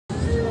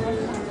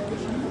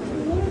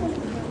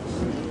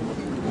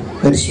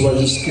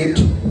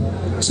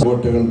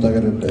കോട്ടകൾ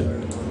തകരട്ടെ.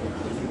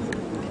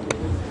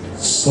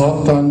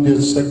 സാത്താന്റെ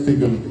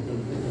ശക്തികൾ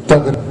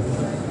തകരട്ടെ.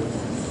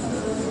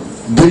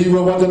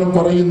 ദൈവവചനം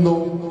പറയുന്നു,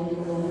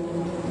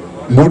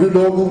 മുഴു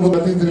ലോകവും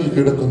അതിഥിയിൽ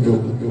കിടക്കുന്നു.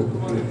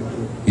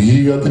 ഈ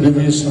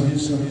അധിനിവേശം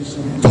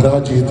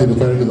പരാജയത്തിന്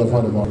പരിണിത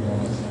ഫലമാണ്.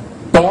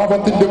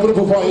 പാപത്തിന്റെ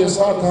പ്രഭുവായ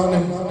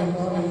സാത്താനെ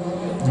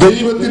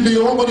ദൈവത്തിന്റെ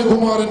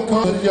ഓമനകുമാരൻ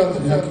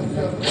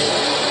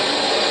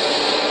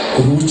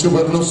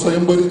ക്രൂശുമരണം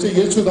സ്വയം ഭരിച്ച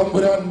യേശു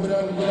തമ്പുരാൻ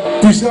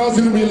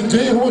പിശാചിനുമേൽ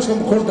ജയഘോഷം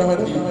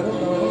കൊണ്ടാടി.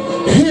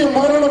 ഹേ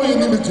മരണമേ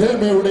നിന്റെ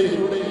ജയമെവിടെ?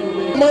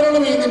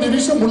 മരണമേ നിന്റെ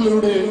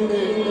വിഷമുള്ളവിടെ?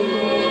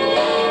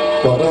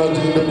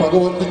 പരാജയന്റെ പക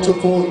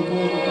വർദ്ധിച്ചപ്പോൾ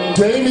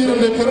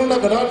ജയമീരന്റെ കരുണ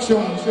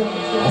കടാക്ഷം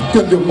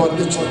അത്യന്തം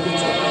വർദ്ധിച്ചു.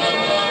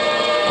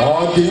 ആ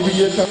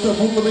ദേവിയെ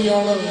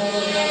കഷ്ടഭൂമതയാണ്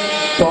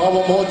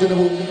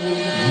പാപമോചനവും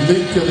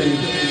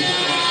നിത്യതയും.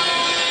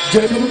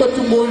 ജയം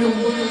പറ്റുമ്പോഴും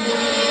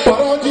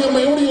പരാജയം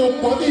എവിടെയോ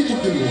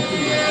പതിയിരിക്കുന്നു.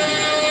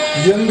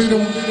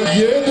 എന്തിനും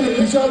ഏതൊരു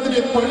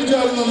പിശാചിനെ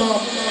പഴിചാരുന്ന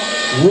നാം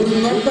ഒരു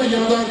നല്ല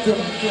യാഥാർത്ഥ്യം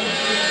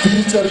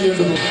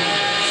തിരിച്ചറിയേണ്ടതും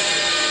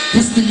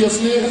ക്രിസ്തീയ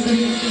സ്നേഹത്തിൽ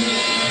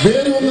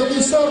വേറൊന്ന്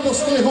നിസ്സാർത്ഥ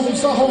സ്നേഹവും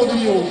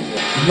സഹോദര്യവും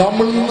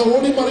നമ്മളിൽ നിന്ന്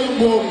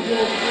ഓടിമറിയുമ്പോൾ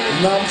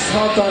നാം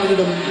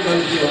സാത്താനിടം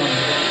നൽകുകയാണ്.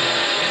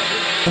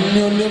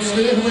 അന്യോന്യം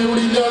സ്നേഹം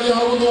എവിടെ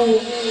ഇല്ലാതെയാവുന്നു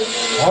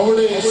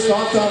അവിടെ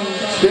സാത്താൻ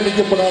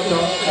ക്ഷണിക്കപ്പെടാത്ത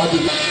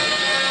അതിഥി.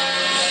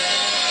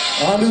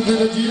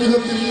 അനുദിന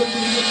ജീവിതത്തിൽ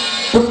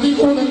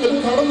പ്രതികൂലങ്ങൾ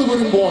കടന്നു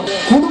വരുമ്പോൾ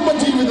കുടുംബ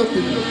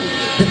ജീവിതത്തിൽ,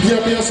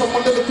 വിദ്യാഭ്യാസ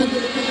മണ്ഡലത്തിൽ,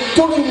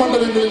 തൊഴിൽ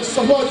മണ്ഡലങ്ങളിൽ,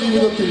 സഭാ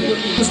ജീവിതത്തിൽ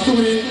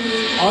ക്രിസ്തുവിനെ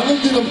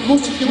അനുദിനം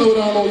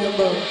ക്രൂശിക്കുന്നവരാണോ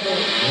എന്ന്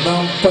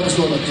നാം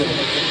പരിശോധിക്കണം.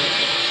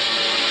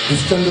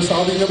 ദുഷ്ടന്റെ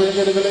സ്വാധീന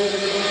മേഖലകളെ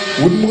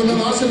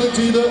ഉന്മൂലനാശനം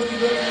ചെയ്ത്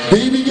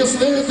ദൈവിക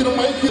സ്നേഹത്തിനും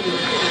ഐക്യം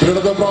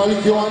ദൃഢത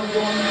പ്രാപിക്കുവാൻ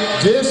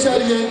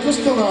ജയശാലിയായ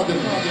ക്രിസ്തുനാഥൻ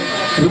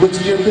കൃപ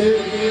ചെയ്യട്ടെ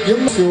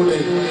എന്നോടെ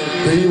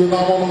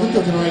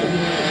ദൈവനാമമഹത്വത്തിനായി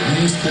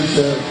ഈ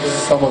സ്ക്രിപ്റ്റ്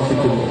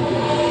സമർപ്പിക്കുന്നു.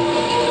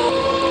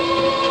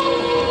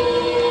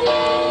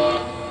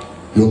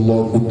 എല്ലാ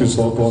കുട്ടി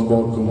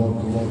സാത്താന്മാർക്കും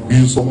ഈ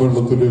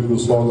സമ്മേളനത്തിലേക്ക്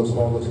സ്വാഗതം.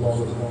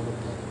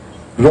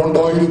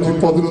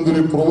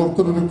 2011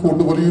 പ്രവർത്തന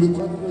റിപ്പോർട്ട്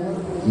വിലയിരുത്താൻ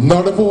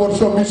നടപ്പ്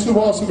വർഷം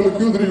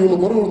വിശ്വാസികൾക്കെതിരെയുള്ള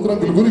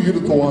പ്രവർത്തനങ്ങൾ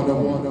വിലയിരുത്തുവാനും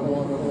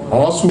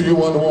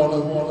ആസ്വദിക്കുവാനുമാണ്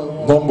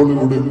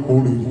നമ്മളിവിടെ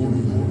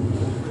കൂടിയിരിക്കുന്നത്.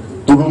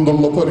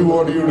 തുടർന്നുള്ള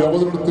പരിപാടിയുടെ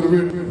അവതരണത്തിന്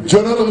വേണ്ടി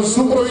ജനറൽ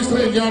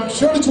സൂപ്പർവൈസറെ ഞാൻ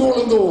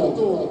ക്ഷണിച്ചുകൊള്ളുന്നു.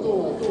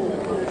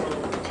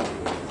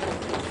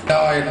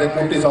 എന്റെ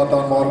കുട്ടി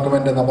സാത്താന്മാർക്കും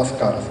എന്റെ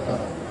നമസ്കാരം.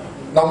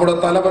 നമ്മുടെ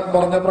തലവൻ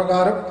പറഞ്ഞ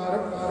പ്രകാരം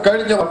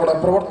കഴിഞ്ഞ നമ്മുടെ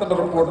പ്രവർത്തന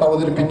റിപ്പോർട്ട്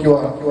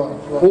അവതരിപ്പിക്കുവാൻ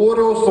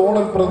ഓരോ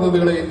സോണൽ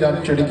പ്രതിനിധികളെയും ഞാൻ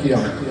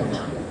ക്ഷണിക്കുകയാണ്.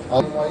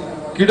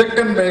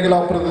 കിഴക്കൻ മേഖലാ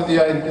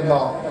പ്രതിനിധിയായിരിക്കുന്ന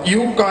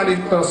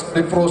യൂക്കാലിപ്റ്റസ്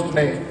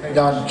ഡിഫ്രോസ്റ്റിനെ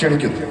ഞാൻ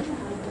ക്ഷണിക്കുന്നു.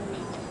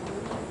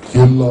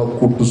 എല്ലാ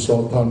കുട്ടി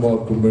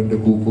സാത്താന്മാർക്കും എന്റെ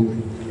കൂപ്പും.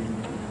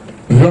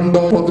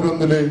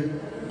 2011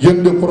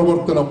 എന്റെ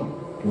പ്രവർത്തനം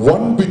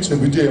വൻപിച്ച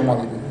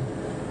വിജയമായിരുന്നു.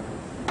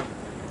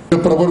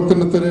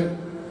 പ്രവർത്തനത്തിന്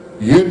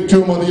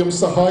ഏറ്റവും അധികം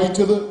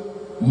സഹായിച്ചത്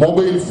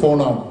മൊബൈൽ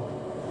ഫോണാണ്.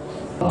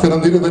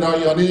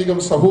 നിരതരായ അനേകം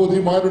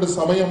സഹോദരിമാരുടെ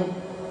സമയം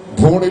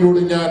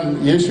ഫോണിലൂടെ ഞാൻ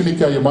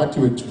ഏഷ്യനിക്കായി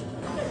മാറ്റിവെച്ചു.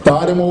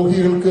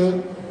 താരമോഹികൾക്ക്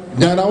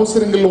ഞാൻ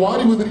അവസരങ്ങൾ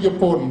വാരി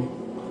വിതറിയപ്പോൾ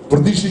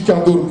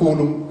പ്രതീക്ഷിക്കാത്തവർ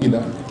പോലും ഇല്ല.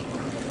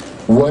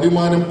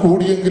 വരുമാനം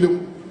കൂടിയെങ്കിലും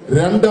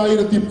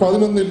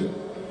 2011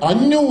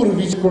 500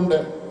 വീശിക്കൊണ്ട്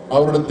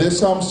അവരുടെ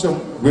ദശാംശം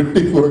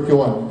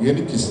വെട്ടിക്കുറയ്ക്കുവാൻ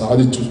എനിക്ക്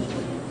സാധിച്ചു.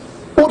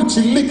 ഒരു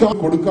ചില്ലിക്കാ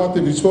കൊടുക്കാത്ത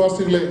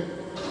വിശ്വാസികളെ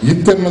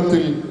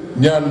ഇത്തരണത്തിൽ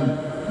ഞാൻ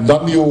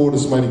നന്ദിയോട്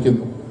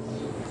സ്മരിക്കുന്നു.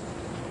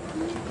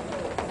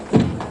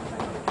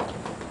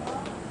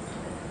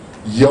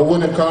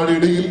 യൗവനക്കാരുടെ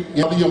ഇടയിൽ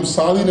അധികം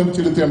സ്വാധീനം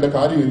ചെലുത്തേണ്ട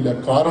കാര്യമില്ല.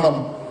 കാരണം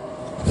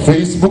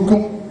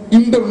ഫേസ്ബുക്കും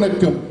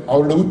ഇന്റർനെറ്റും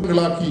അവരുടെ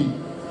വീട്ടുകളാക്കി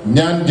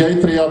ഞാൻ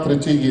ജൈത്രയാത്ര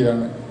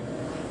ചെയ്യുകയാണ്.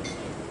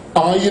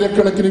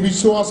 ആയിരക്കണക്കിന്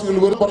വിശ്വാസികൾ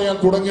പറയാൻ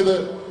തുടങ്ങിയത്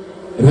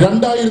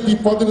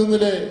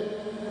 2011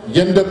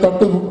 എന്റെ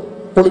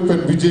തട്ടുപൊളിപ്പൻ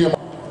വിജയമാണ്.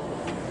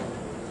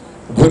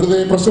 വെറുതെ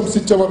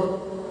പ്രശംസിച്ചവർ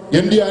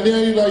എന്റെ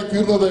അനുയായികളായി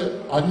തീർന്നത്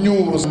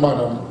 500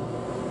 ശതമാനമാണ്.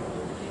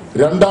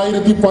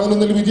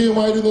 2011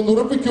 വിജയമായിരുന്നു എന്ന്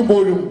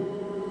ഉറപ്പിക്കുമ്പോഴും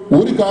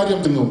ഒരു കാര്യം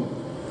നിന്നു,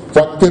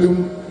 ഭക്തരും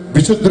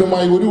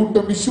വിശുദ്ധരുമായി ഒരു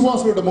കൂട്ടം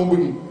വിശ്വാസികളുടെ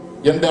മുമ്പിൽ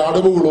എന്റെ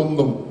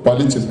അടവുകളൊന്നും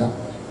ഫലിച്ചില്ല.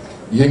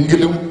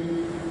 എങ്കിലും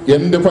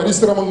എന്റെ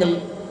പരിശ്രമങ്ങൾ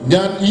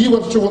ഞാൻ ഈ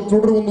വർഷവും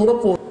തുടരുമെന്ന്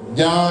ഉറപ്പോ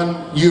ഞാൻ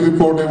ഈ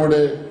റിപ്പോർട്ട്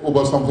ഇവിടെ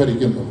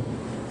ഉപസംഹരിക്കുന്നു.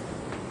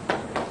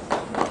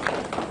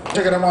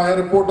 മായ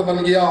റിപ്പോർട്ട്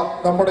നൽകിയ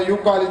നമ്മുടെ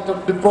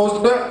യൂക്കാലിപ്റ്റസ്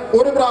ഡിഫ്രോസ്റ്റിന്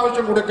ഒരു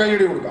പ്രാവശ്യം കൂടി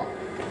കൈയടി കൊടുക്കാം.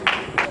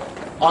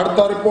 അടുത്ത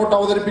റിപ്പോർട്ട്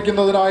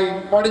അവതരിപ്പിക്കുന്നതിനായി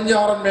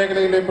പടിഞ്ഞാറൻ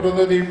മേഖലയിലെ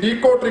പ്രതിനിധി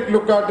ഡീകോട്രിക്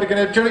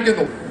ലുക്കാട്രിക്കിനെ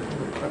ക്ഷണിക്കുന്നു.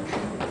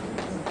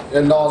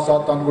 എല്ലാ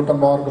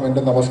സാത്താൻകുട്ടന്മാർക്കും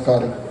എന്റെ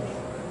നമസ്കാരം.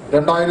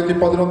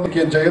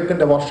 2011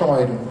 ജയത്തിന്റെ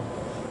വർഷമായിരുന്നു.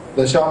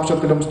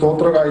 ദശാംശത്തിലും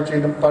സ്തോത്ര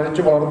കാഴ്ചയിലും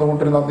തഴച്ചു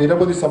വളർന്നുകൊണ്ടിരുന്ന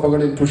നിരവധി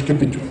സഭകളിൽ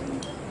പുഷ്ടിപ്പിച്ചു.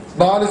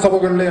 4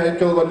 സഭകളിലെ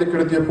ഐക്യത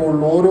തല്ലിക്കെടുത്തിയപ്പോൾ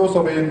ഓരോ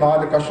സഭയും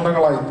 4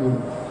 കഷണങ്ങളായി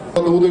തീർന്നു.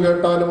 ദൂത്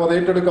കേട്ടാലും അത്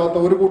ഏറ്റെടുക്കാത്ത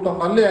ഒരു കൂട്ടം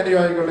നല്ല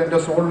അനുയായികൾ എന്റെ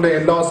സോണിലെ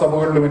എല്ലാ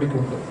സഭകളിലും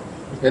എനിക്കുണ്ട്.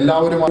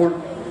 എല്ലാവരും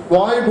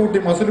വായു കൂട്ടി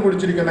മസിൽ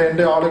പിടിച്ചിരിക്കുന്ന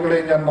എന്റെ ആളുകളെ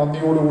ഞാൻ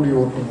നന്ദിയോടുകൂടി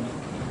ഓർക്കുന്നു.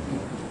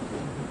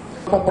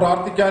 ഒപ്പം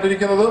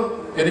പ്രാർത്ഥിക്കാനിരിക്കുന്നത്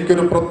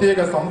എനിക്കൊരു പ്രത്യേക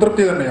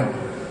സംതൃപ്തി തന്നെയാണ്.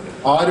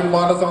 ആരും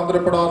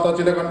മാനസാന്തരപ്പെടാത്ത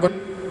ചില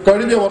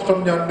കഴിഞ്ഞ വർഷം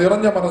ഞാൻ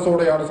നിറഞ്ഞ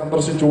മനസ്സോടെയാണ്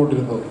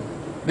സന്ദർശിച്ചുകൊണ്ടിരുന്നത്.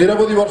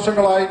 നിരവധി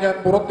വർഷങ്ങളായി ഞാൻ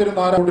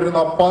പുറത്തിരുന്നാകൊണ്ടിരുന്ന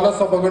പല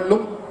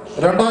സഭകളിലും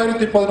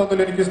 2011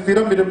 എനിക്ക്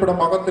സ്ഥിരം ഇരിപ്പിടം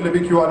അകത്ത്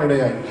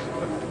ലഭിക്കുവാനിടയായി.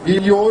 ഈ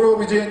ഓരോ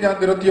വിജയം ഞാൻ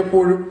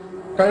നിരത്തിയപ്പോഴും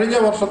കഴിഞ്ഞ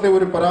വർഷത്തെ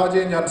ഒരു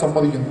പരാജയം ഞാൻ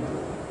സമ്മതിക്കുന്നു.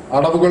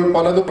 അടവുകൾ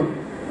പലതും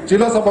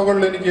ചില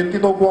സഭകളിൽ എനിക്ക് എത്തി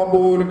നോക്കുവാൻ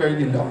പോലും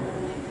കഴിഞ്ഞില്ല.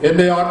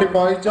 എന്നെ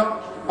ആട്ടിപ്പായിച്ച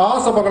ആ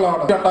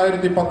സഭകളാണ്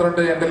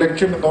 2012 എന്റെ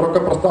ലക്ഷ്യം എന്ന്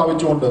ഉറക്കെ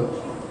പ്രസ്താവിച്ചുകൊണ്ട്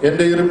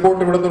എന്റെ ഈ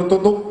റിപ്പോർട്ട് ഇവിടെ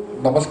നിർത്തുന്നു.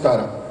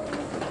 നമസ്കാരം.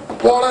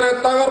 വളരെ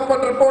തകർപ്പൻ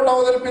റിപ്പോർട്ട്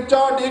അവതരിപ്പിച്ച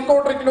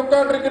ഡീകോട്രിക്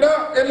ലുക്കാട്രിക്കിന്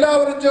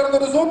എല്ലാവരും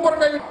ചേർന്നൊരു സൂപ്പർ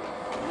കൈ.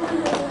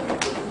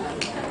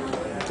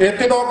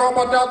 എത്തി നോക്കാൻ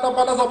പറ്റാത്ത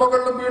പല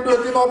സഭകളിലും വീണ്ടും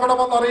എത്തി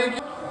നോക്കണമെന്ന്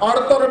അറിയിക്കും.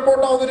 അടുത്ത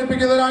റിപ്പോർട്ട്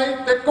അവതരിപ്പിക്കുന്നതിനായി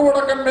തെക്ക്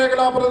വടക്കൻ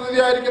മേഖലാ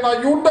പ്രതിനിധിയായിരിക്കുന്ന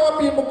യൂട്ടാ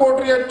പി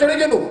മുക്കോട്രിയെ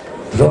ക്ഷണിക്കുന്നു.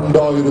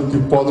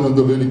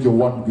 2011 എനിക്ക്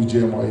വൻ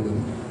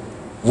വിജയമായിരുന്നു.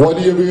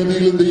 വലിയ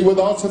വേദിയിൽ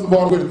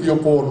ദൈവദാസന്മാർ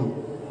വരുത്തിയപ്പോൾ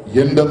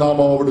എന്റെ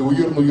നാമം അവിടെ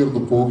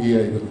ഉയർന്നുയർന്നു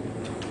പോവുകയായിരുന്നു.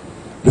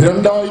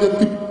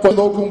 2010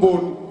 നോക്കുമ്പോൾ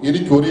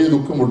എനിക്ക് ഒരേ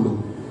ദുഃഖമുള്ളൂ.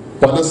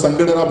 പല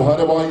സംഘടനാ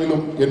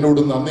ഭാരവാഹികളും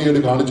എന്നോട് നന്ദിയേട്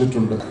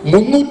കാണിച്ചിട്ടുണ്ട്.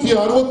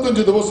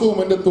 365 ദിവസവും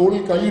എന്റെ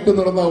തോളിൽ കൈയിട്ട്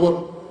നടന്ന അവർ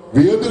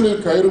വേദികളിൽ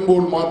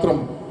കയറുമ്പോൾ മാത്രം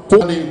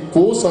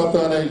പോ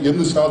സാത്താനെ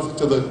എന്ന്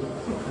ശാസിച്ചത്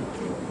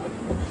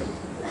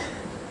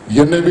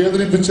എന്നെ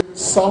വേദനിപ്പിച്ച്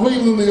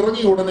സഭയിൽ നിന്ന്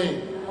ഇറങ്ങിയ ഉടനെ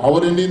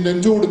അവരെന്നെ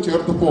നെഞ്ചോട്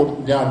ചേർത്തപ്പോൾ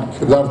ഞാൻ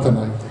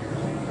കൃതാർത്ഥനായി.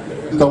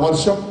 അടുത്ത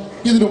വർഷം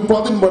ഇതിന്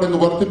 10 മടങ്ങ്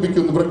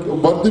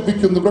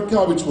വർദ്ധിപ്പിക്കുന്നു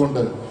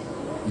പ്രഖ്യാപിച്ചുകൊണ്ട്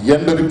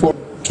എന്റെ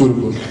റിപ്പോർട്ട്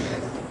ചുരുക്കുന്നു.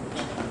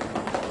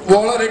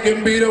 വളരെ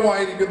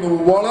ഗംഭീരമായിരിക്കുന്നു,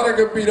 വളരെ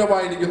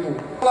ഗംഭീരമായിരിക്കുന്നു.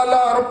 നല്ല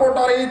റിപ്പോർട്ട്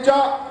അറിയിച്ച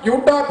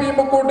യൂട്ടാ പി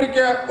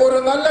മുക്കോട്രിക്ക് ഒരു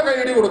നല്ല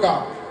കൈയടി കൊടുക്കാം.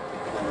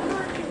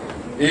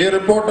 ഈ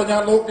റിപ്പോർട്ട്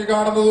ഞാൻ നോക്കി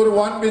കാണുന്നത് ഒരു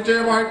വൻ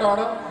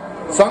വിജയമായിട്ടാണ്.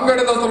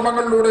 സംഘടിത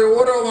ശ്രമങ്ങളിലൂടെ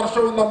ഓരോ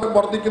വർഷവും നമ്മൾ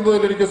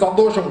വർദ്ധിക്കുന്നതിൽ എനിക്ക്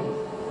സന്തോഷമുണ്ട്.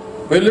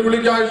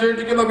 വെല്ലുവിളിക്കായി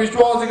ശേഷിക്കുന്ന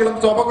വിശ്വാസികളും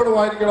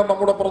സഭകളുമായിരിക്കണം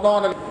നമ്മുടെ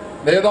പ്രധാന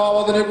നേതാവ്.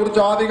 അതിനെ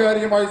കുറിച്ച്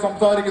ആധികാരികമായി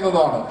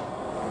സംസാരിക്കുന്നതാണ്.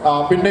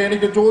 പിന്നെ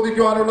എനിക്ക്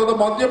ചോദിക്കുവാനുള്ളത്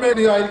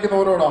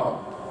മധ്യമേഖലയായിരിക്കുന്നവരോടാണ്.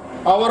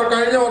 അവർ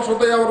കഴിഞ്ഞ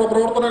വർഷത്തെ അവരുടെ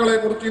പ്രവർത്തനങ്ങളെ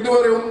കുറിച്ച്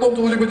ഇതുവരെ ഒന്നും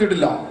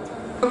സൂചിപ്പിച്ചിട്ടില്ല.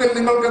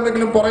 നിങ്ങൾക്ക്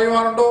എന്തെങ്കിലും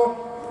പറയുവാനുണ്ടോ?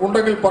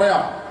 ഉണ്ടെങ്കിൽ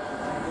പറയാം.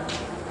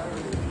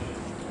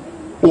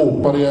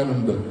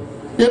 പറയാനുണ്ട്.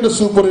 എന്റെ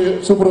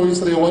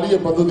സൂപ്പർവൈസറെ വലിയ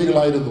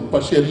പദ്ധതികളായിരുന്നു,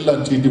 പക്ഷെ എല്ലാം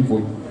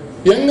ചീറ്റിപ്പോയി.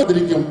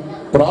 എങ്ങനെയിരിക്കും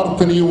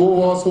പ്രാർത്ഥനയും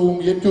ഉപവാസവും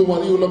ഏറ്റവും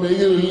അധികമുള്ള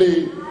മേഖലയിലല്ലേ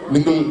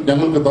നിങ്ങൾ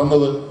ഞങ്ങൾക്ക്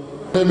തന്നത്?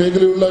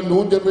 മേഖലയുള്ള ന്യൂ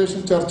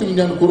ജനറേഷൻ ചർച്ചിൽ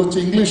ഞാൻ കുറച്ച്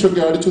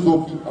ഇംഗ്ലീഷൊക്കെ അടിച്ചു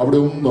നോക്കി, അവിടെ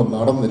ഒന്നും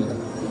നടന്നില്ല.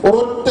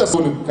 ഒരൊറ്റ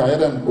പോലും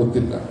കയറാൻ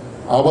ഒത്തില്ല.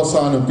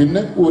 അവസാനം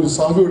പിന്നെ ഒരു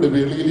സഭയുടെ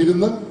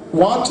വെളിയിലിരുന്ന്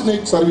വാച്ച്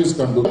നൈറ്റ് സർവീസ്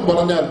കണ്ടു.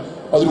 പറഞ്ഞാൽ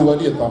അതൊരു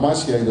വലിയ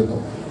തമാശയായിരുന്നു.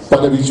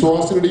 പല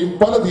വിശ്വാസികളുടെയും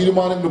പല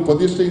തീരുമാനങ്ങളും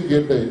പ്രതിഷ്ഠയും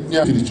കേട്ട്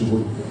ഞാൻ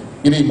തിരിച്ചുപോയി.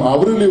 ഇനിയും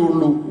അവരിലേ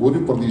ഉള്ളൂ ഒരു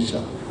പ്രതീക്ഷ.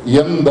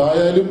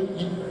 എന്തായാലും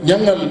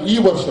ഞങ്ങൾ ഈ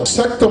വർഷം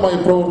ശക്തമായി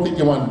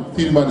പ്രവർത്തിക്കുവാൻ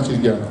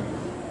തീരുമാനിച്ചിരിക്കുകയാണ്.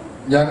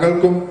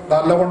 ഞങ്ങൾക്കും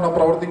നല്ലവണ്ണം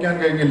പ്രവർത്തിക്കാൻ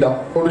കഴിഞ്ഞില്ല,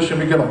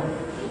 ക്ഷമിക്കണം.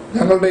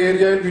 ഞങ്ങളുടെ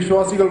ഏരിയയിൽ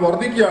വിശ്വാസികൾ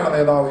വർദ്ധിക്കുകയാണ്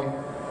നേതാവേ.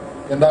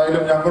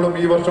 എന്തായാലും ഞങ്ങളും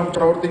ഈ വർഷം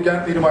പ്രവർത്തിക്കാൻ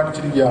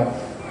തീരുമാനിച്ചിരിക്കുകയാണ്.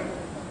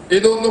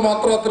 ഇതൊന്നും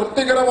അത്ര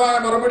തൃപ്തികരമായ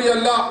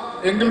മറുപടിയല്ല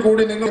എങ്കിൽ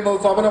കൂടി നിങ്ങൾ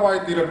സഫലമായി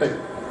തീരട്ടെ.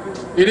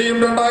 ഇനിയും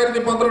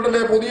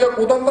 2012 പുതിയ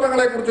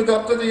കുതന്ത്രങ്ങളെ കുറിച്ച്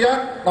ചർച്ച ചെയ്യാൻ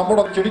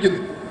നമ്മുടെ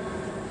ക്ഷണിക്കുന്നു.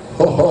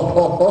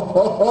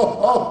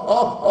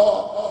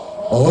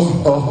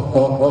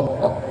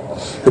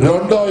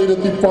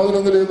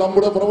 2011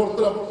 നമ്മുടെ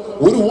പ്രവർത്തനം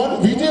ഒരു വൻ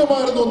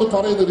വിജയമായിരുന്നു എന്ന്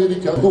പറയുന്നതിൽ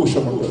എനിക്ക്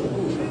സന്തോഷമുണ്ട്.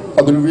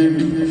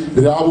 അതിനുവേണ്ടി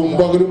രാവും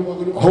പകലും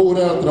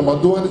അഹോരാത്രം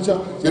അധ്വാനിച്ച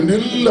എന്റെ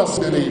എല്ലാ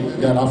സേനയും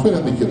ഞാൻ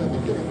അഭിനന്ദിക്കുന്നു.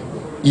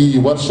 ഈ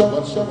വർഷം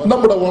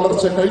നമ്മുടെ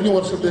വളർച്ച കഴിഞ്ഞ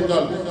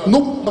വർഷത്തേക്കാൾ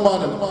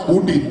 100%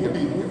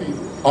 കൂട്ടിയിരിക്കണം.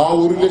 ആ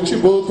ഒരു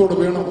ലക്ഷ്യബോധത്തോടെ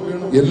വേണം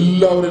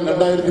എല്ലാവരും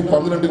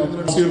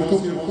 2012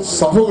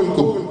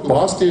 സഭകൾക്കും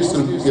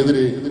പാസ്റ്റേഴ്സിനും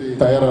എതിരെ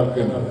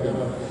തയ്യാറാക്കേണ്ടത്.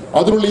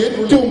 അതിനുള്ള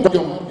ഏറ്റവും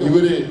മുഖ്യം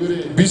ഇവരെ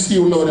ബിസി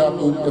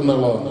ഉള്ളവരാക്കും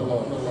എന്നുള്ളതാണ്.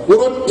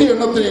 ഒരൊറ്റ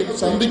എണ്ണത്തിനെ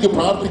സന്ധിക്ക്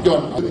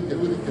പ്രാർത്ഥിക്കാൻ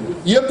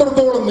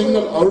എത്രത്തോളം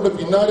നിങ്ങൾ അവരുടെ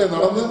പിന്നാലെ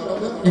നടന്ന്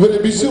ഇവരെ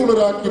ബിസി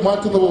ഉള്ളവരാക്കി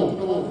മാറ്റുന്നവോ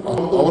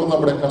അവർ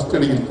നമ്മുടെ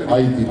കസ്റ്റഡിയിൽ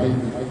ആയിത്തീരും.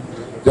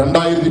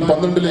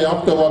 2012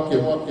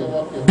 ആപ്തവാക്യം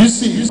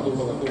ബിസി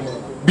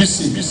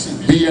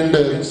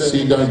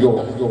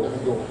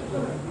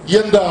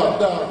എന്താ?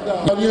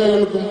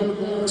 അനുയായികൾക്കും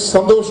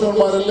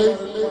സന്തോഷവാന്മാരല്ലേ?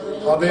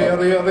 അതെ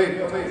അതെ അതെ.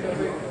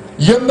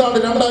 എന്താണ്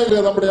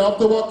 2000 നമ്മുടെ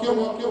ആപ്തവാക്യം?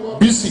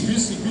 ബിസി.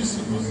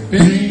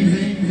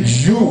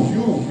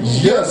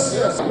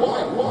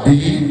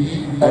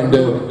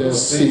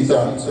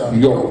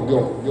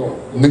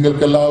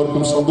 നിങ്ങൾക്ക്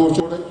എല്ലാവർക്കും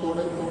സന്തോഷത്തോടെ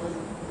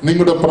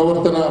നിങ്ങളുടെ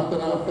പ്രവർത്തന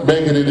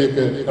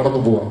മേഖലയിലേക്ക്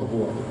കടന്നു പോവാം.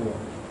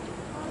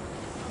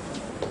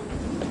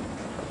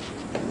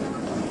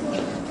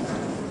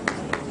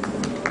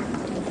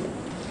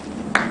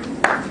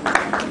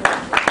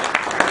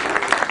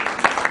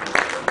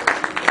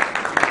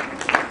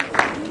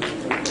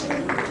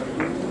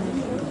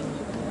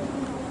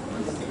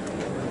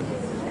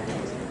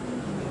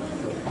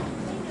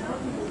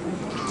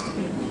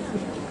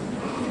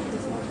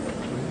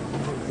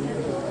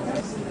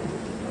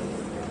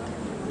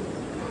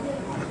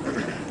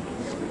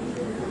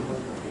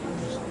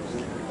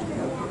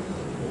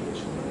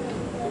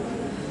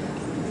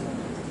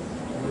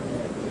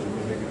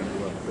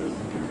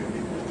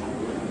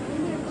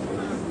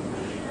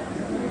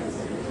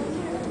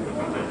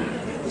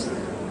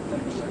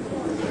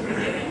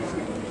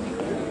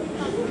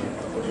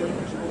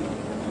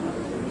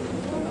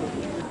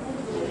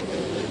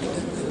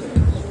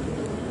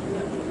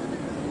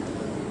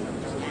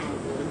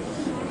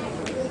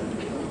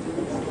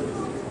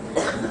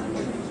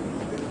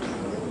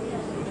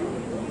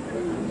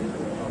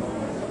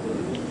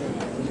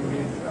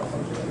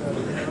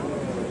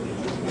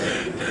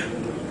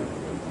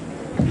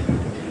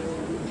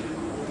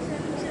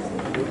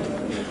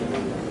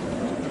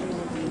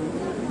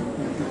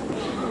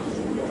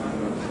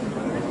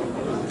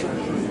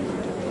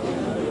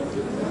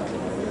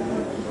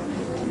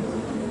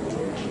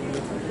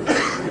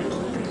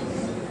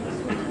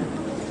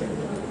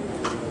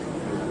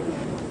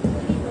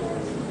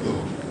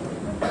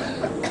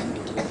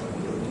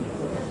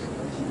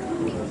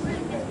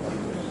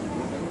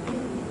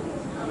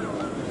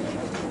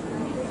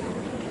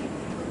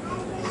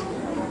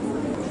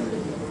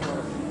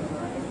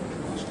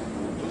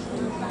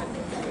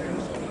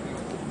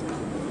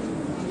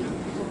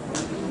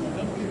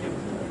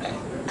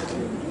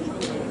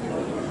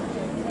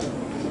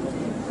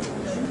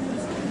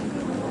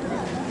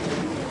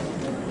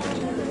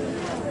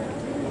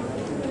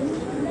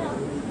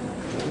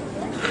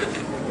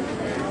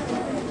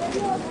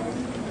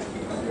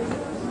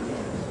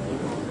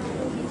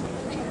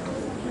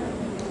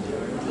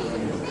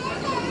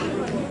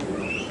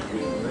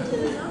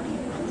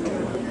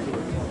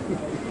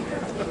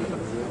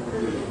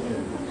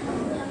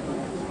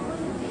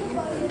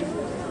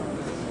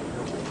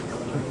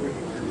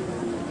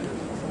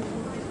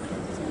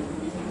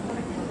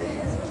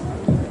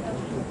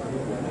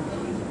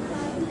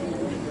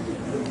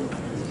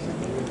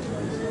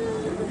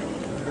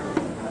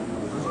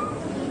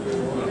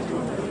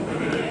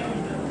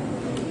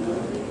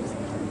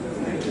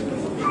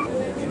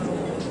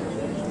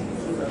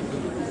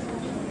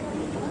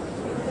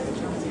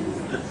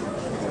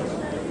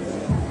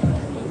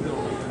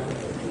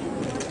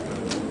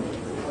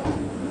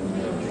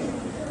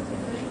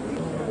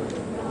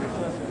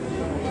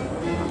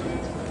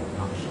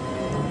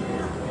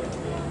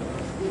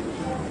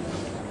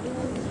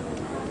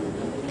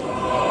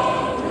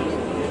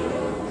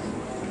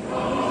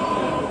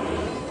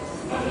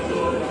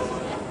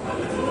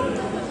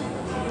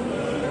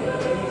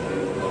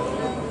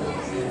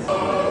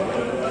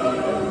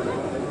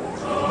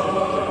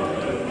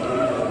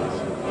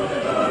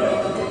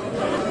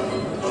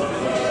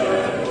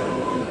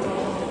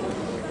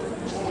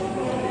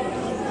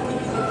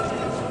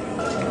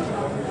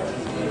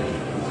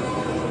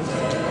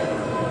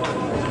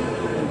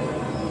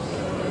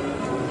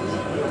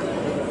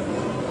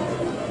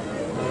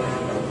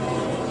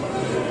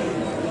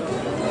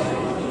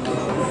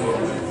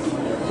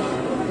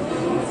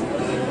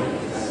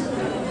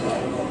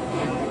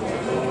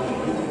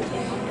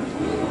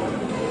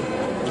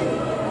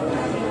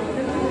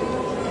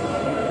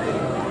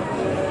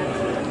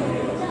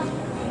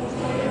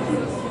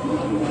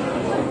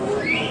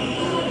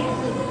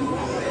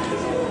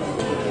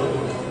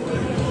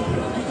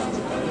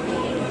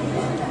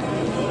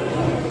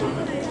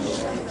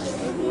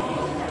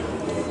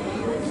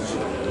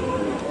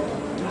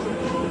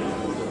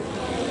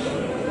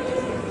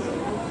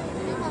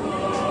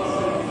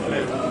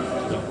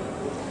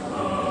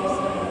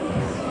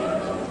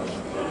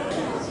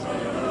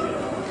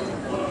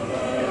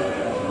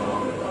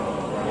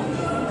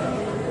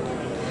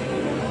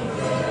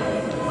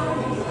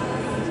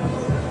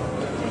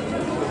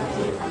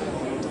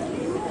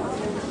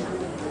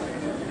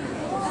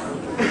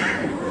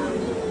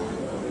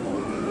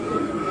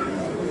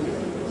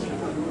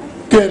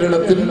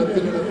 കേരളത്തിൽ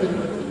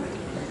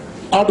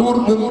അടൂർ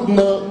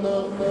നിന്ന്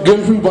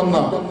ഗൾഫിൽ വന്ന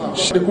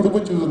കുടുംബ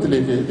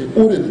ജീവിതത്തിലേക്ക്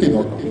ഒരു എത്തി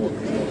നോക്കി.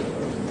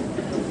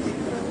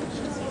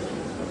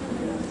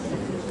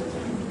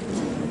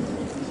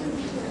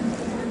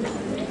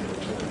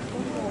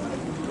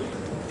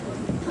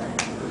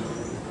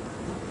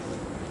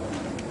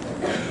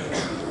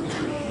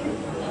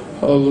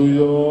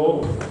 Hallelujah.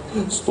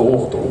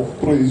 Stort och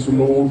praise the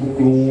Lord,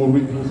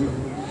 glory.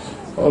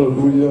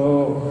 Hallelujah.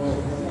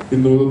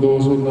 ഇന്നൊരു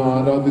ദിവസം ഒന്ന്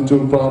ആരാധിച്ച്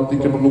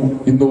പ്രാർത്ഥിക്കണമെന്നു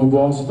ഇന്ന്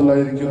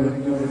ഉപവാസത്തിലായിരിക്കുന്നു.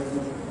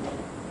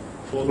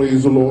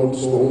 Praise the Lord,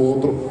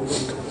 സ്തോത്രം.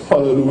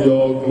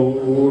 Hallelujah,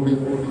 glory.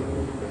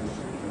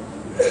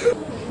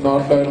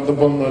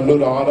 നാട്ടിലായിരുന്നപ്പം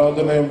നല്ലൊരു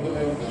ആരാധനയും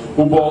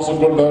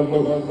ഉപവാസമൊക്കെ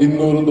ഉണ്ടായിരുന്നു.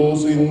 ഇന്നൊരു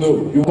ദിവസം ഇന്ന്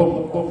യുവം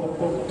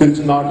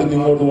തിരിച്ച് നാട്ടിൽ നിന്ന്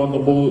ഇങ്ങോട്ട്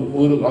വന്നപ്പോൾ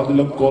ഒരു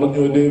അതിലും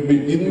കുറഞ്ഞു. ദൈവമേ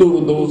ഇന്നൊരു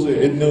ദിവസം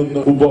എന്നെ ഒന്ന്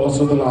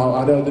ഉപവാസത്തിൽ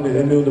ആരാധന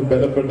എന്നെ ഒന്ന്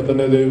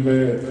ബലപ്പെടുത്തണേ ദൈവമേ.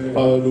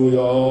 ഹല്ലേലൂയ,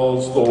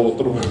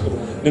 സ്തോത്രം.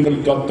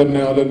 നിങ്ങൾക്ക്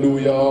തന്നെ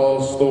ഹല്ലേലൂയ,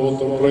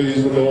 സ്തോത്രം.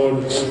 Praise the Lord.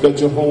 Let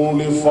your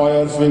holy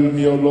fire fill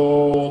me, O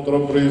Lord.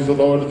 Praise the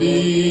Lord.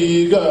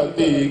 Diga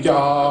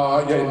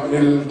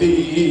എന്നിൽ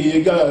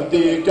diga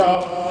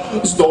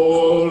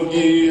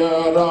stolgiya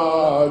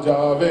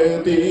രാജാവേ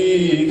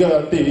diga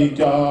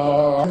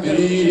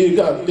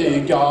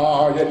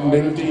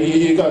എന്നിൽ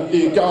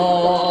diga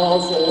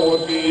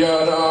stolgiya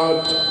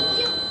രാജാവേ.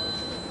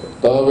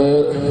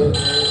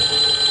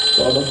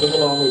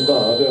 തടസ്സങ്ങളാണ്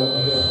ഇതാരാ?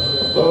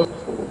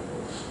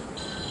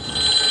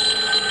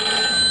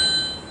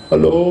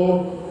 ഹലോ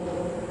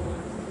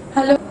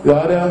ഹലോ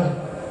ആരാ?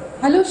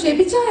 ഹലോ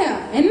ഷെബിച്ചായ,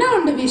 എന്നാ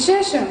ഉണ്ട്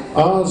വിശേഷം?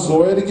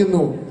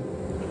 സുഖായിരിക്കുന്നു.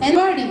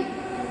 എന്താണ്?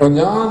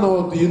 ഞാൻ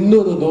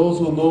ഇന്നൊരു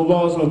ദിവസം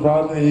ഉപവാസം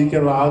പ്രാർത്ഥന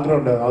ഇരിക്കാനുള്ള ആഗ്രഹം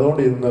ഉണ്ടായിരുന്നു,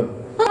 അതുകൊണ്ട് ഇന്ന്.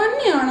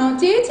 തന്നെയാണോ?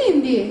 ചേച്ചി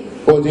എന്തിയെ?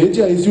 ചേച്ചി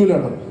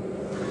ഐസിയുലാണ്.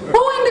 ഓ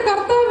എന്റെ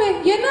കർത്താവേ,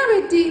 എന്നാ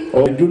പറ്റി?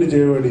 ഡ്യൂട്ടി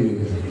ചെയ്യവേണ്ടി.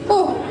 ഓ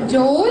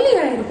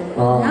ജോലിയായിരുന്നു.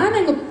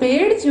 ഞാനങ്ങ്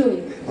പേടിച്ചു പോയി.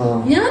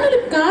 ഞാനൊരു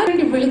കാര്യം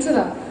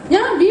വിളിച്ചതാ.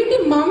 ഞാൻ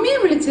വീട്ടിൽ മമ്മിയെ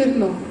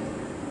വിളിച്ചിരുന്നു.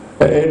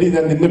 എടി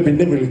ഞാൻ നിന്നെ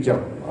പിന്നെ വിളിക്കാം.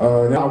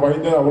 ഞാൻ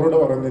വൈകുന്നേരം അവളോട്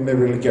പറയാം നിന്നെ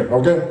വിളിക്കാം.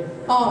 ഓക്കെ?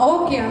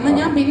 ഓക്കെ, എന്നാ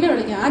ഞാൻ പിന്നെ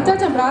വിളിക്കാം.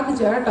 അച്ചാച്ചൻ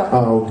പ്രാർത്ഥിച്ചു കേട്ടോ.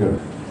 ഓക്കെ.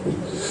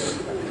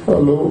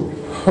 ഹലോ.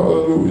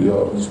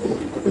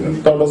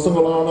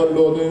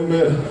 തടസ്സങ്ങളാണല്ലോ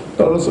ദൈവമേ,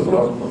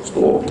 തടസ്സങ്ങളാണ്.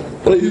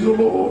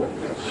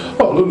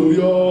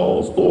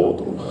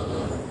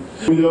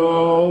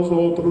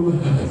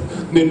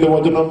 നിന്റെ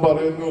വചനം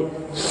പറയുന്നു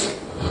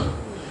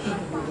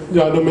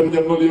ഞാനും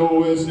ഞങ്ങൾ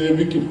യഹോവയെ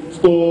സേവിക്കും.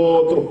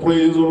 സ്തോത്രം.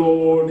 Praise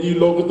Lord. ഈ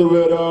ലോകത്തിൽ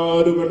വേറെ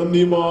ആരും വേണം,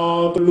 നീ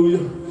മാത്രം.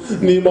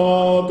 നീ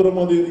മാത്രം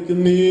മതി എനിക്ക്,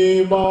 നീ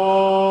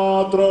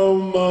മാത്രം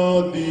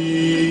മതി,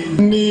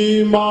 നീ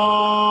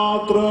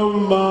മാത്രം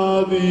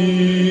മതി,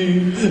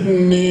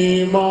 നീ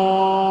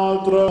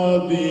മാത്രം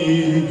മതി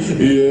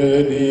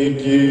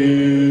എനിക്ക്,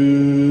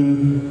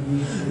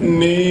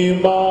 നീ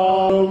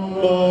മാത്രം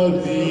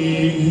മതി,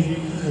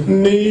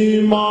 നീ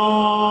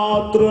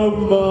മാത്രം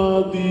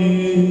മതി.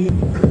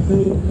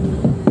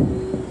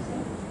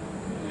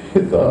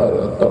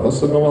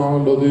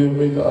 തടസ്സങ്ങളാണല്ലോ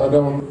ദൈവമേ,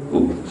 ആരാണ്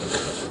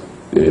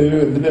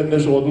എന്തിനാ എന്നെ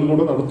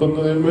ശോധനയിലൂടെ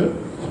നടത്തുന്നത് ദൈവമേ?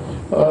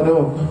 ആരോ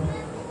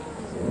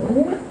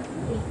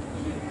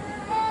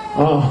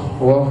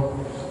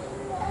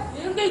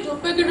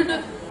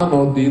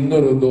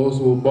ഇന്നൊരു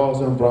ദിവസം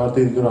ഉപവാസം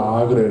പ്രാർത്ഥിക്കുന്ന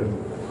ആഗ്രഹം.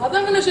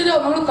 അതങ്ങനെ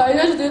ശരിയാവും. നമ്മൾ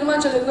കഴിഞ്ഞ ആഴ്ച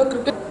തീരുമാനിച്ചല്ലോ.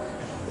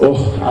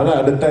 അത്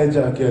അടുത്ത ആഴ്ച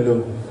ആക്കിയാലോ?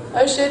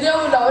 അത്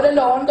ശരിയാവില്ല,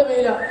 അവരെല്ലാം ഓണ്ട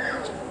പേരാ.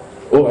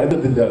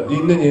 അതില്ല,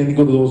 ഇന്ന്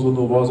എനിക്കൊരു ദിവസം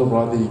ഒന്ന് ഉപവാസം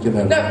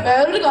പ്രാർത്ഥിക്കുന്നതാണ്.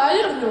 വേറൊരു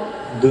കാര്യമുണ്ടല്ലോ,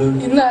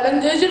 ഇന്ന് അലൻ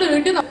ചേച്ചിയുടെ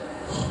വീട്ടിൽ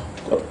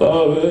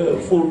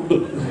ഫുഡ്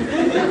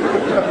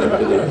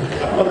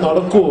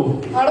നടക്കുവോ?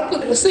 നടക്കും.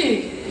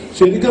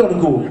 ശരിക്കും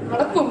നടക്കുവോ?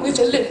 നടക്കും. നീ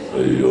ചെല്ല്.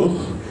 അയ്യോ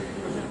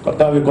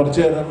കർത്താവ്,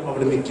 കുറച്ചു നേരം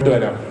അവിടെ നിൽക്കിട്ട്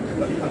വരാം.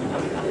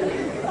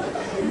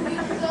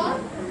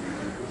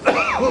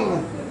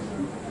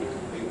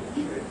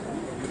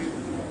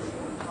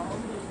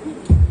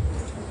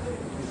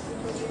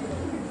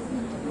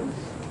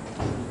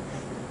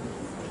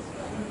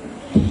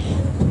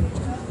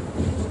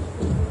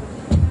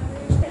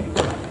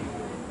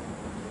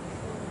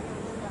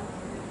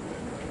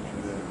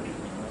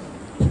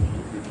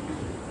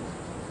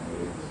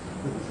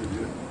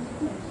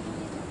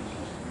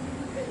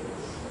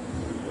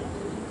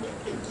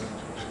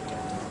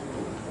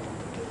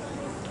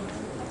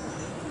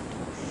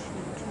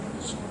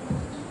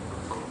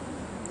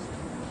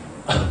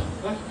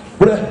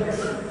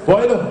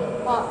 പോയല്ലോ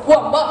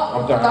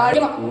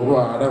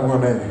ആടെ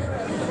മോനെ.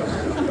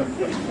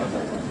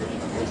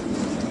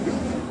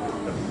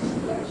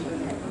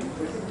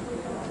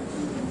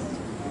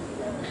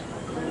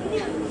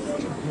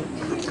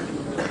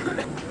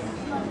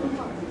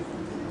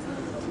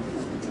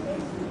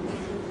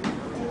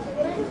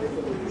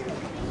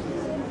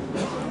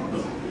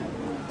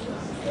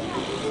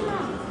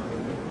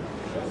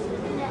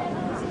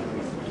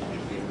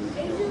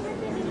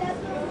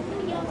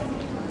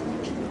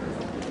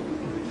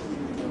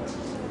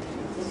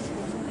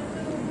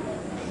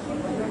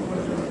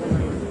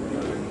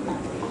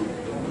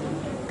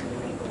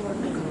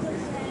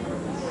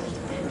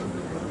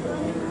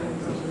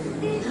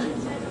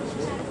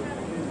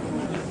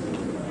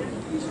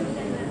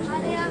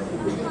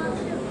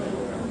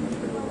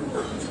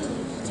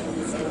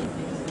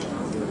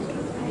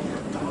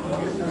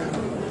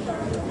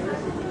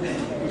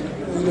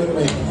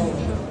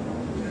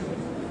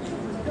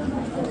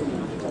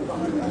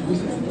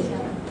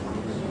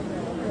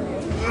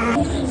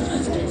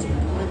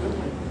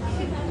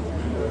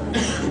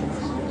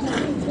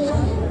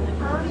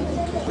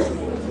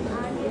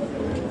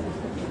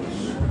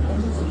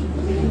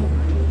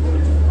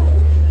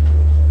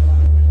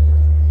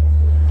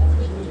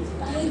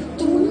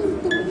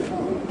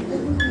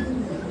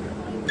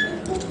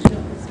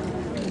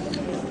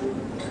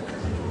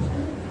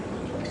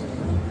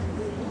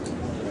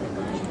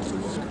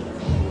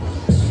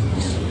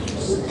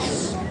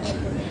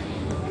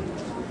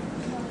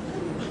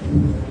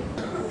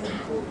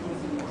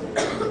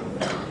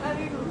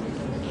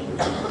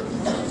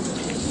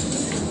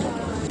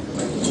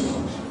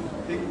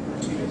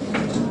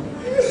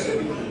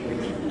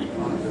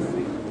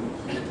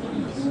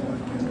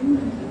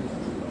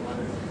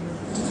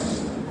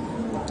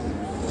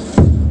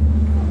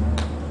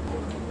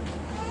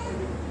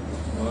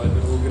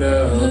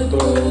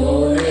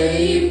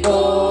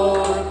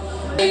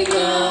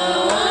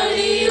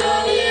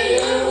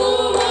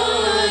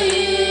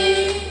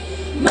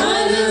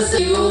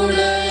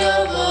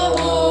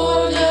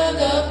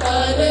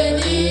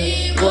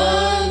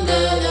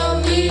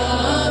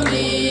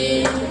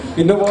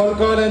 ഇന്ന്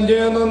പോൽക്കാലം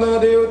ചെയ്യാൻ തന്ന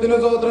ദൈവത്തിന്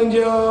സ്തോത്രം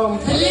ചെയ്യാം.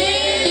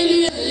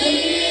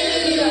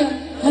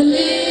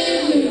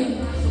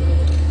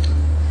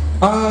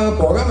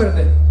 പോകാൻ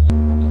വരട്ടെ.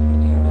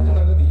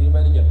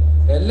 തീരുമാനിക്കാം.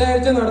 എല്ലാ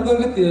ആഴ്ച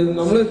നടത്തുന്നത്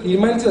നമ്മള്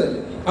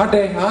തീരുമാനിച്ചതല്ലേ.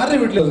 ആട്ടെ, ആരുടെ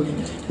വീട്ടിലത്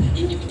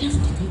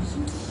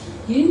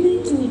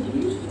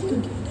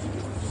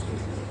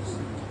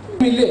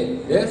ഇല്ലേ?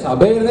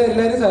 സഭയിരുന്ന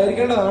എല്ലാരും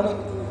സഹകരിക്കേണ്ടതാണ്.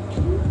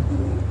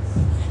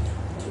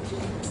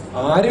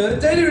 ആര്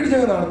തീർച്ചയായും വീട്ടിൽ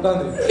നടത്താൻ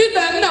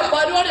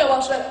പരിപാടിയാ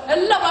ഭാഷ.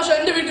 എല്ലാ ഭാഷ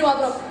എന്റെ വീട്ടിൽ വേണ്ടി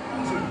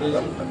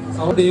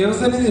മാത്രം.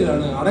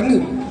 ദേവസന്നിധിയിലാണ് അടങ്ങ്.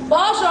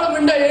 ഭാഷകൾ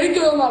മിണ്ട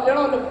എനിക്കൊന്നും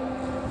അറിയണമല്ലോ.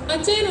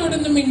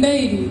 അച്ഛനോടൊന്നും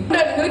മിണ്ടായിരുന്നു.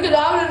 നിനക്ക്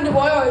രാവിലെ എനിക്ക്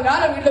പോയാൽ മതി.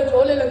 ഞാനാ വീട്ടിലെ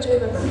ജോലിയെല്ലാം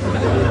ചെയ്തത്.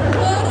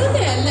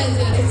 വെറുതെ അല്ല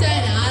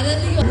ചെറിച്ചായൻ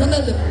ആരാധനയ്ക്ക്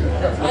വന്നത്.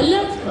 അല്ല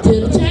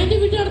ചെറിച്ചായന്റെ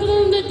വീട്ടിൽ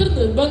നടത്തുന്നത് എത്ര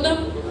നിർബന്ധം?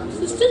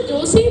 സിസ്റ്റർ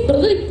ജോസി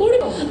ബ്രദർ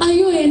ഇപ്പോഴും.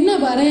 അയ്യോ എന്നാ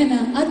പറയാനാ,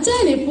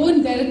 അച്ഛൻ എപ്പോഴും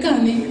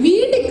തിരക്കാന്നേ,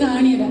 വീട്ടിൽ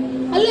കാണിയതാ.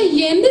 അല്ല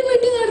എന്റെ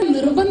വീട്ടിൽ നടന്ന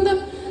നിർബന്ധം.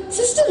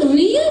 സിസ്റ്റർ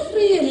റിയ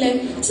ഫ്രീ അല്ലേ?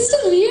 സിസ്റ്റർ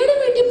റിയയുടെ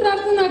വീട്ടിൽ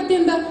പ്രാർത്ഥന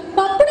നടത്തിയെന്താ?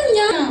 പപ്പടം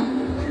ഞാനാ.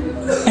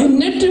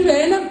 എന്നിട്ട്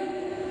വേണം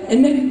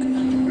എന്നെ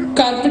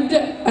കറക്റ്റ്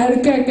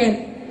അരക്കാക്കാൻ.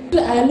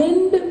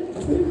 അലണ്ട്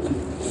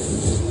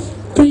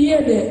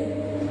പ്രിയതേ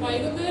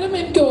വൈകുന്നേരം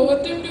എനിക്ക് over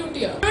time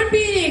ഡ്യൂട്ടിയാ. Not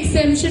be an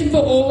exemption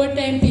for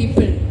overtime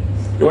people.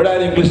 ഇവിടെ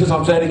ആരും ഇംഗ്ലീഷ്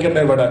സംസാരിക്കണ്ട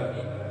ഇവിടെ.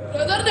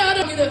 ബ്രദറിന്റെ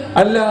ആരോ ഇത്.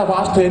 അല്ല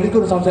പാസ്റ്റർ,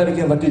 എനിക്കൊന്നും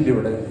സംസാരിക്കാൻ പറ്റില്ല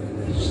ഇവിടെ.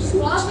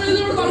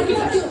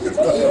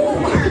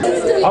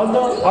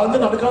 അന്ന്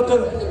നടക്കാത്ത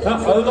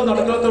അതെന്താ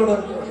നടക്കാത്തവിടെ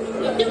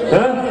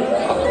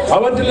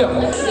പറ്റില്ല.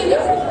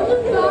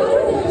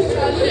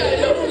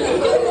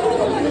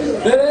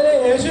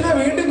 യേശുവിനെ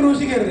വീണ്ടും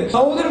ക്രൂശിക്കരുത്.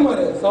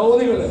 സഹോദരന്മാരെ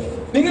സഹോദരികള്,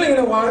 നിങ്ങൾ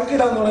ഇങ്ങനെ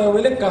വഴക്കിടാൻ തുടങ്ങിയ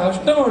വലിയ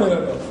കഷ്ടമാണ്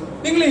കേട്ടോ.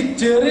 നിങ്ങൾ ഈ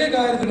ചെറിയ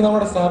കാര്യത്തിൽ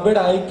നമ്മുടെ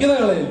സഭയുടെ ഐക്യത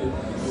കളയില്ല.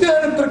 ഞാൻ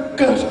എത്ര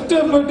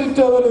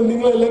കഷ്ടപ്പെട്ടിട്ടാണല്ലോ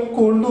നിങ്ങളെല്ലാം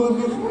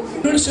കൊണ്ടുവന്നത്.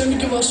 എന്നോട്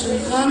ക്ഷമിക്കും പാസ്റ്റർ,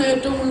 ഞാൻ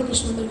ഏറ്റവും കൂടുതൽ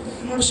പ്രശ്നം തരും.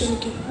 എന്നോട്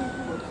ക്ഷമിക്കും.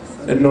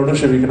 എന്നോട്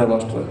ക്ഷമിക്കണ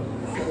പാസ്റ്റർ.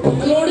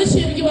 എന്നോട്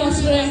ക്ഷമിക്കും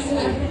പാസ്റ്ററെ.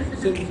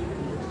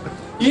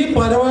 ഈ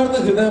പരമാർത്ഥ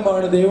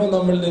ഹൃദയമാണ് ദൈവം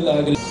നമ്മളിൽ നിന്ന്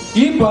ആഗ്രഹിക്കുന്നത്.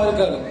 ഈ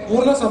പാൽക്കാലം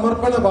പൂർണ്ണ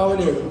സമർപ്പണ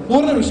ഭാവനയോടെ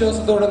പൂർണ്ണ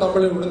വിശ്വാസത്തോടെ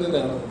നമ്മൾ ഇവിടെ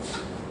നിന്നാണ്.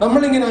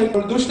 നമ്മളിങ്ങനെ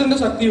ആയിപ്പോൾ ദുഷ്ടന്റെ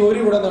ശക്തി ഒരു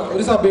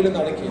സഭയിലും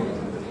നടക്കുകയില്ല.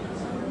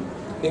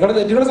 നിങ്ങളുടെ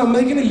തെറ്റുകൾ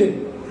സമ്മതിക്കുന്നില്ലേ?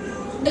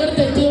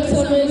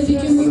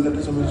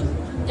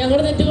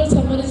 ഞങ്ങളുടെ തെറ്റുകൾ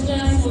സമ്മതിക്കാൻ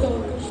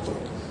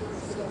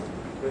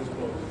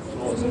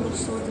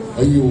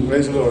അയ്യോ,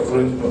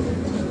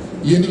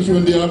 എനിക്കും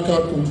എന്റെ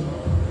ആൾക്കാർക്കും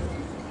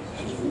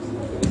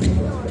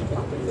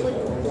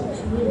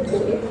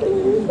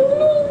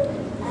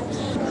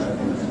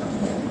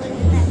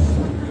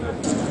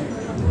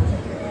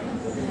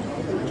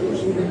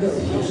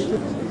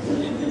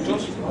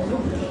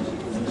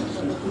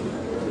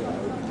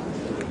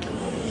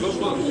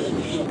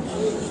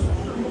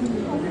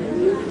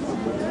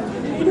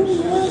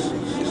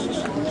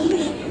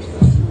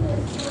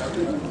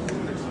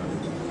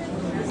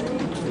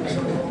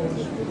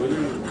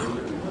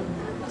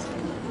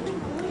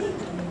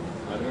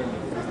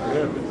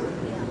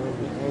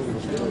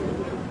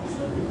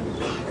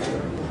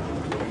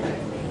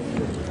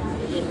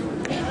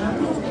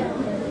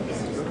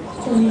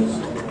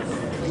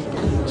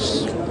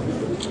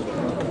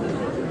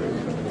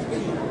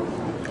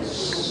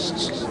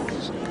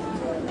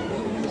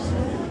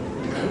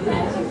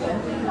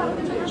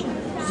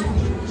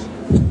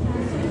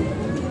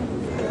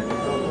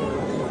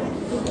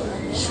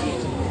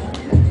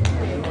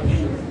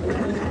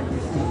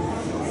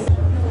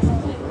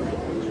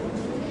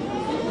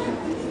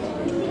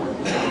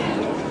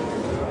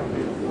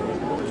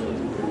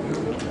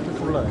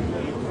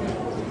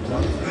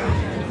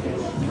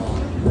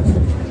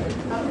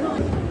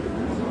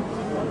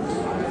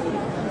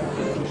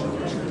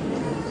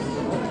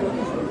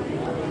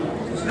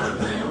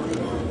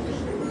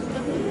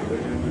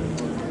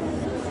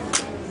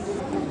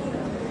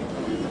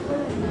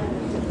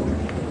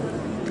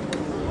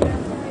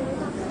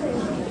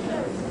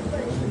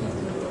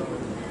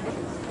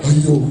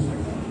അയ്യോ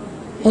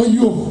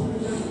അയ്യോ,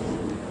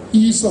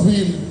 ഈ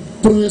സഭയിൽ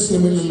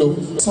പ്രവേശനമില്ലല്ലോ.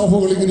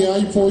 സഭകൾ ഇങ്ങനെ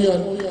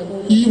ആയിപ്പോയാൽ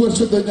ഈ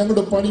വർഷത്തെ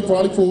ഞങ്ങളുടെ പണി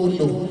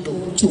പാളിപ്പോവല്ലോ.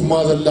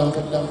 ചുമ്മാതല്ല,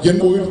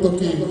 എന്നെ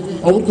ഉയർത്തൊക്കെ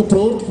അവർക്ക്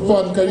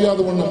പ്രവർത്തിപ്പാൻ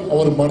കഴിയാതെ വണ്ണം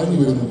അവർ മടങ്ങി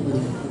വരുന്നു.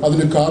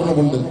 അതിന്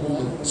കാരണമുണ്ട്.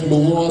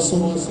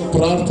 ഉപവാസം,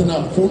 പ്രാർത്ഥന,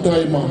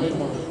 കൂട്ടായ്മ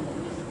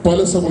പല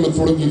സഭകളും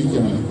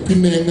തുടങ്ങിയിരിക്കുകയാണ്.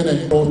 പിന്നെ എങ്ങനെ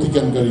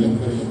പ്രവർത്തിക്കാൻ കഴിയും?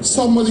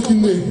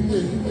 സമ്മതിക്കുന്നേ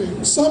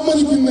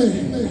സമ്മതിക്കുന്നേ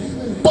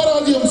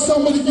പരാജയം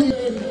സമ്മതിക്കുന്നേ.